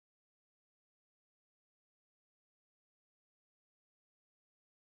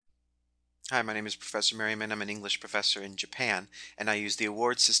Hi, my name is Professor Merriman. I'm an English professor in Japan, and I use the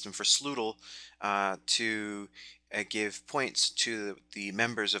award system for Sloodle to give points to the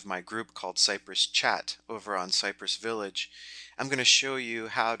members of my group called Cypress Chat over on Cypress Village. I'm going to show you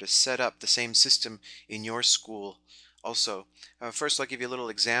how to set up the same system in your school also. First, I'll give you a little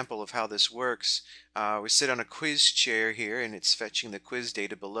example of how this works. We sit on a quiz chair here, and it's fetching the quiz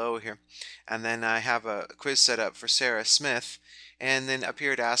data below here. And then I have a quiz set up for Sarah Smith. And then up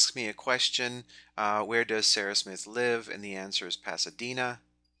here it asks me a question, where does Sarah Smith live? And the answer is Pasadena.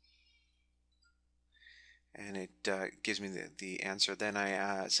 And it gives me the answer. Then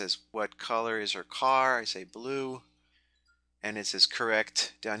it says, what color is her car? I say blue. And it says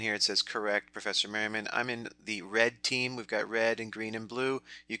correct. Down here it says correct, Professor Merriman. I'm in the red team. We've got red and green and blue.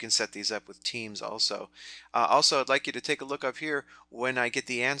 You can set these up with teams also. Also, I'd like you to take a look up here when I get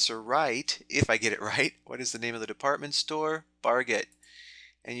the answer right, if I get it right. What is the name of the department store? Barget.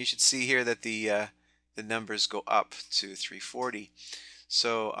 And you should see here that the numbers go up to 340.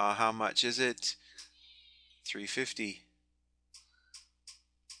 So how much is it? 350.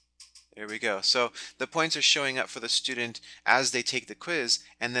 There we go. So the points are showing up for the student as they take the quiz,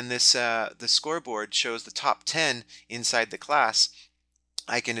 and then this the scoreboard shows the top 10 inside the class.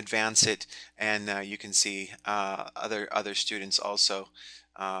 I can advance it, and you can see other students also.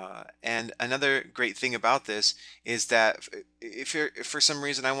 And another great thing about this is that if for some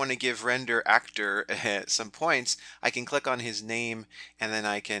reason I want to give render actor some points, I can click on his name, and then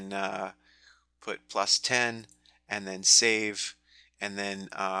I can put +10 and then save, and then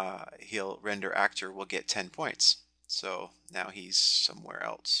he'll render actor will get 10 points. So now he's somewhere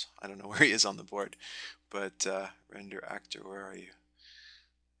else. I don't know where he is on the board, but render actor, where are you?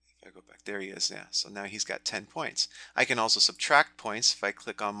 If I go back, there he is. Yeah, so now he's got 10 points. I can also subtract points if I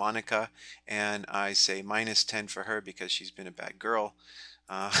click on Monica and I say -10 for her because she's been a bad girl.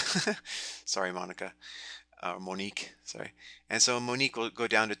 Sorry, Monica. Monique, sorry. And so Monique will go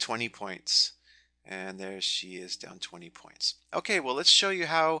down to 20 points. And there she is, down 20 points. Okay, well, let's show you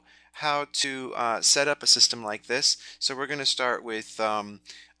how to set up a system like this. So we're going to start with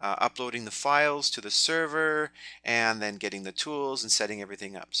uploading the files to the server and then getting the tools and setting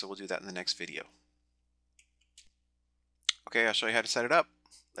everything up. So we'll do that in the next video. Okay, I'll show you how to set it up.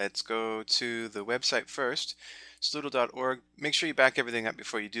 Let's go to the website first, sloodle.org. Make sure you back everything up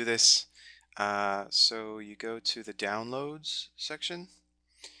before you do this. So you go to the downloads section,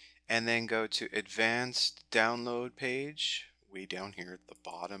 and then go to advanced download page, way down here at the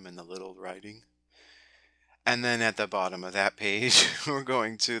bottom in the little writing. And then at the bottom of that page, we're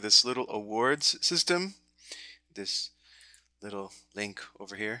going to this little awards system, this little link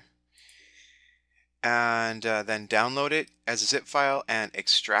over here. And then download it as a zip file and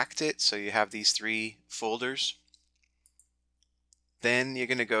extract it. So you have these 3 folders. Then you're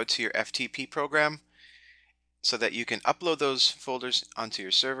going to go to your FTP program so that you can upload those folders onto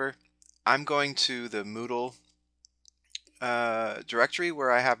your server. I'm going to the Moodle directory where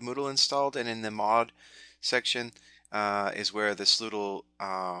I have Moodle installed, and in the mod section is where the Sloodle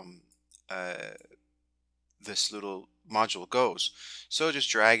module goes. So just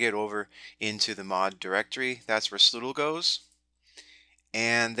drag it over into the mod directory. That's where Sloodle goes.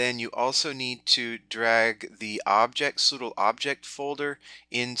 And then you also need to drag the Sloodle object folder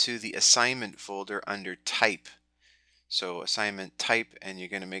into the assignment folder under type. So assignment type, and you're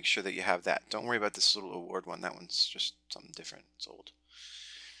going to make sure that you have that. Don't worry about this little award one. That one's just something different. It's old.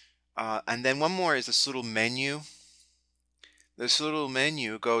 And then one more is this little menu. This little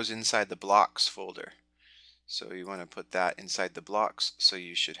menu goes inside the blocks folder. So you want to put that inside the blocks. So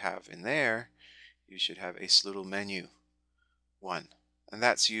you should have in there, you should have a Sloodle menu 1. And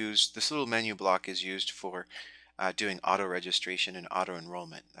that's used, this little menu block is used for doing auto registration and auto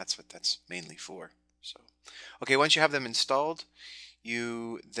enrollment. That's what that's mainly for. So, okay, once you have them installed,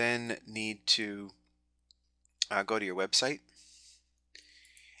 you then need to go to your website,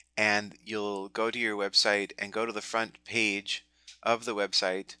 and you'll go to your website and go to the front page of the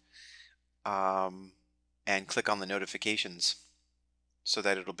website and click on the notifications so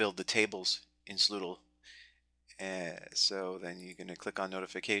that it'll build the tables in Sloodle. So then you're going to click on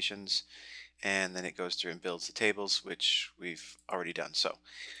notifications, and then it goes through and builds the tables, which we've already done. So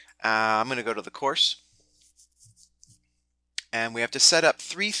I'm going to go to the course, and we have to set up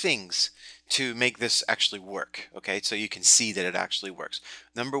 3 things to make this actually work. Okay, so you can see that it actually works.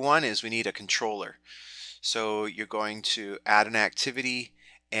 Number 1 is we need a controller. So you're going to add an activity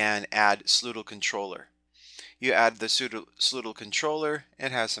and add Sloodle controller. You add the Sloodle controller.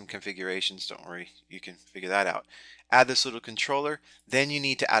 It has some configurations, don't worry, you can figure that out. Add the Sloodle controller. Then you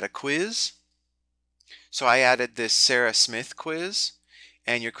need to add a quiz. So I added this Sarah Smith quiz.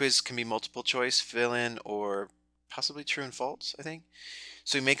 and your quiz can be multiple choice, fill in, or possibly true and false, I think.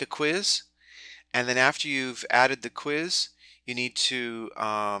 So you make a quiz, and then after you've added the quiz, you need to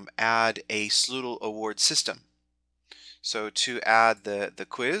add a Sloodle award system. So to add the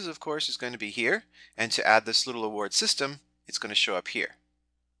quiz, of course, is going to be here, and to add the Sloodle award system, it's going to show up here.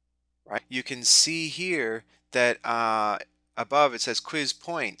 Right? You can see here that above it says quiz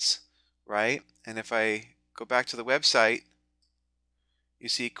points, right? And if I go back to the website, you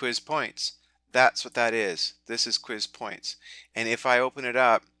see quiz points. That's what that is. This is quiz points. And if I open it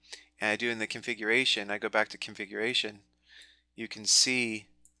up and I do in the configuration, I go back to configuration, you can see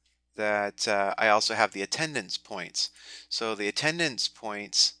that I also have the attendance points. So the attendance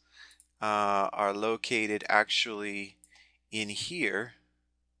points are located actually in here.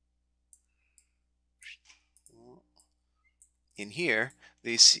 In here,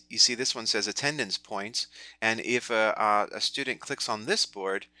 you see this one says attendance points, and if a student clicks on this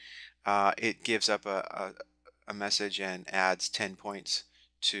board, it gives up a message and adds 10 points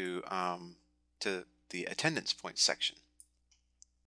to the attendance points section.